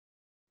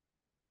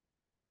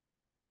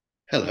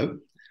Hello,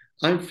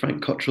 I'm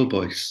Frank Cottrell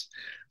Boyce,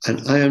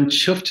 and I am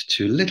chuffed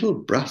to little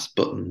brass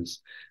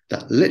buttons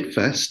that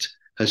Litfest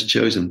has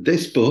chosen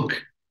this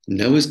book,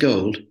 Noah's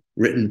Gold,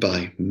 written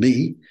by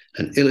me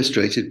and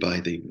illustrated by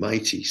the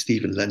mighty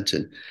Stephen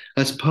Lenton,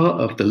 as part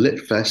of the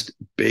Litfest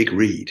Big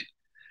Read.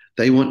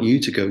 They want you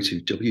to go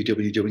to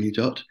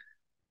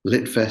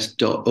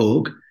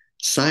www.litfest.org,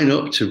 sign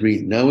up to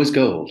read Noah's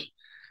Gold.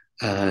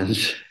 And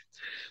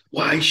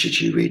why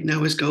should you read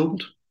Noah's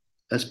Gold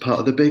as part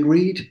of the Big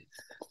Read?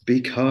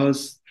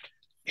 Because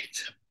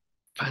it's a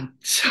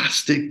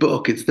fantastic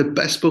book. It's the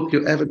best book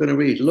you're ever going to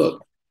read.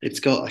 Look, it's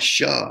got a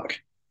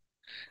shark.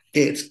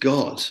 It's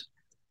got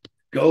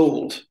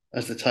gold,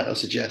 as the title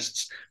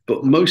suggests.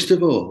 But most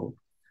of all,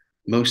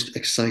 most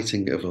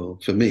exciting of all,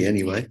 for me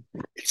anyway,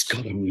 it's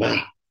got a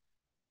map.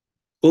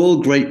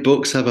 All great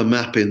books have a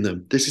map in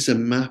them. This is a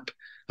map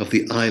of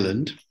the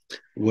island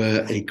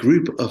where a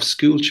group of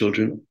school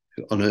children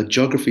on a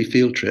geography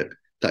field trip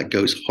that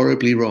goes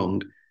horribly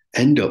wrong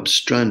end up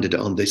stranded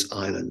on this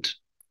island.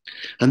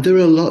 And there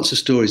are lots of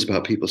stories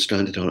about people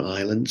stranded on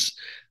islands,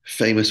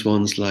 famous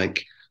ones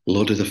like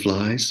Lord of the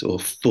Flies or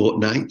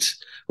Fortnite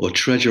or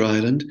Treasure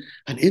Island.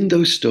 And in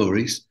those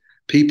stories,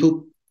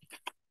 people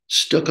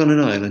stuck on an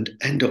island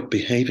end up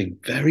behaving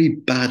very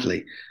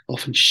badly,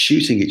 often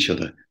shooting each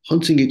other,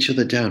 hunting each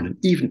other down, and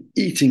even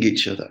eating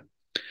each other.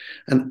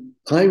 And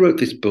I wrote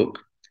this book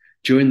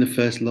during the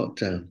first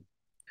lockdown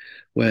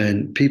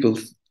when people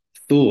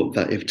thought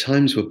that if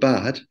times were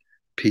bad,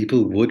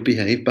 people would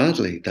behave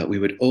badly, that we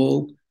would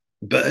all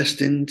burst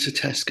into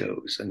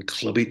Tesco's and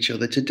club each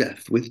other to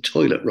death with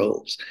toilet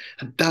rolls.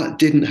 And that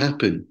didn't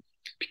happen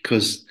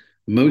because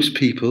most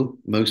people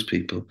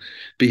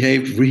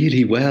behaved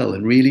really well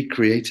and really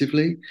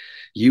creatively.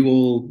 You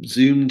all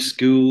zoomed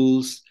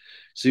schools,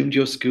 zoomed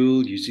your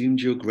school, you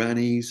zoomed your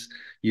grannies,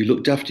 you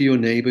looked after your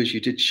neighbors, you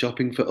did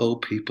shopping for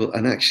old people.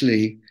 And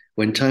actually,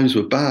 when times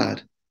were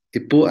bad,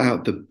 it brought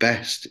out the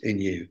best in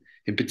you,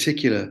 in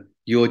particular,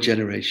 your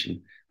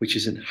generation, which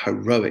is an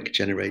heroic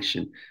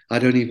generation. I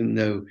don't even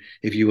know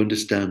if you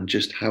understand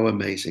just how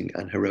amazing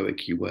and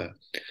heroic you were.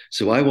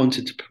 So I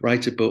wanted to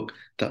write a book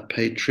that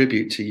paid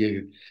tribute to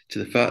you, to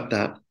the fact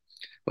that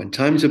when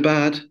times are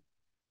bad,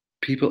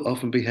 people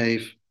often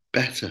behave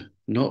better,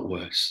 not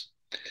worse.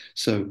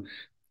 So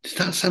does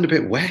that sound a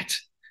bit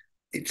wet?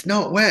 It's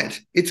not wet.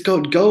 It's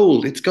got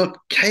gold. It's got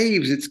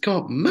caves. It's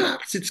got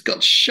maps. It's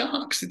got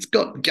sharks. It's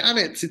got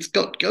gannets. It's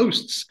got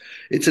ghosts.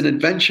 It's an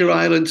adventure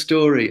island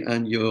story,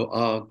 and you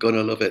are going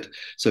to love it.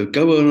 So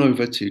go on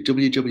over to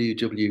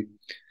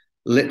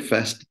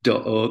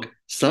www.litfest.org,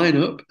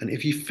 sign up, and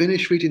if you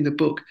finish reading the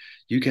book,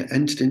 you get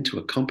entered into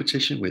a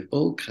competition with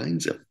all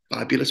kinds of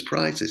fabulous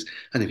prizes.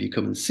 And if you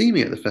come and see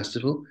me at the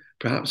festival,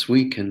 perhaps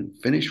we can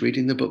finish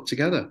reading the book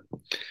together.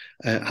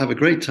 Have a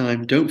great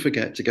time. Don't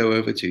forget to go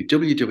over to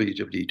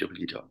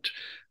www.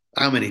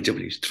 How many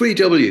W's? Three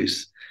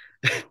W's.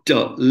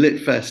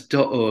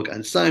 .litfest.org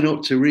and sign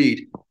up to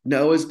read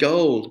Noah's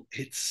Gold.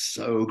 It's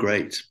so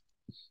great.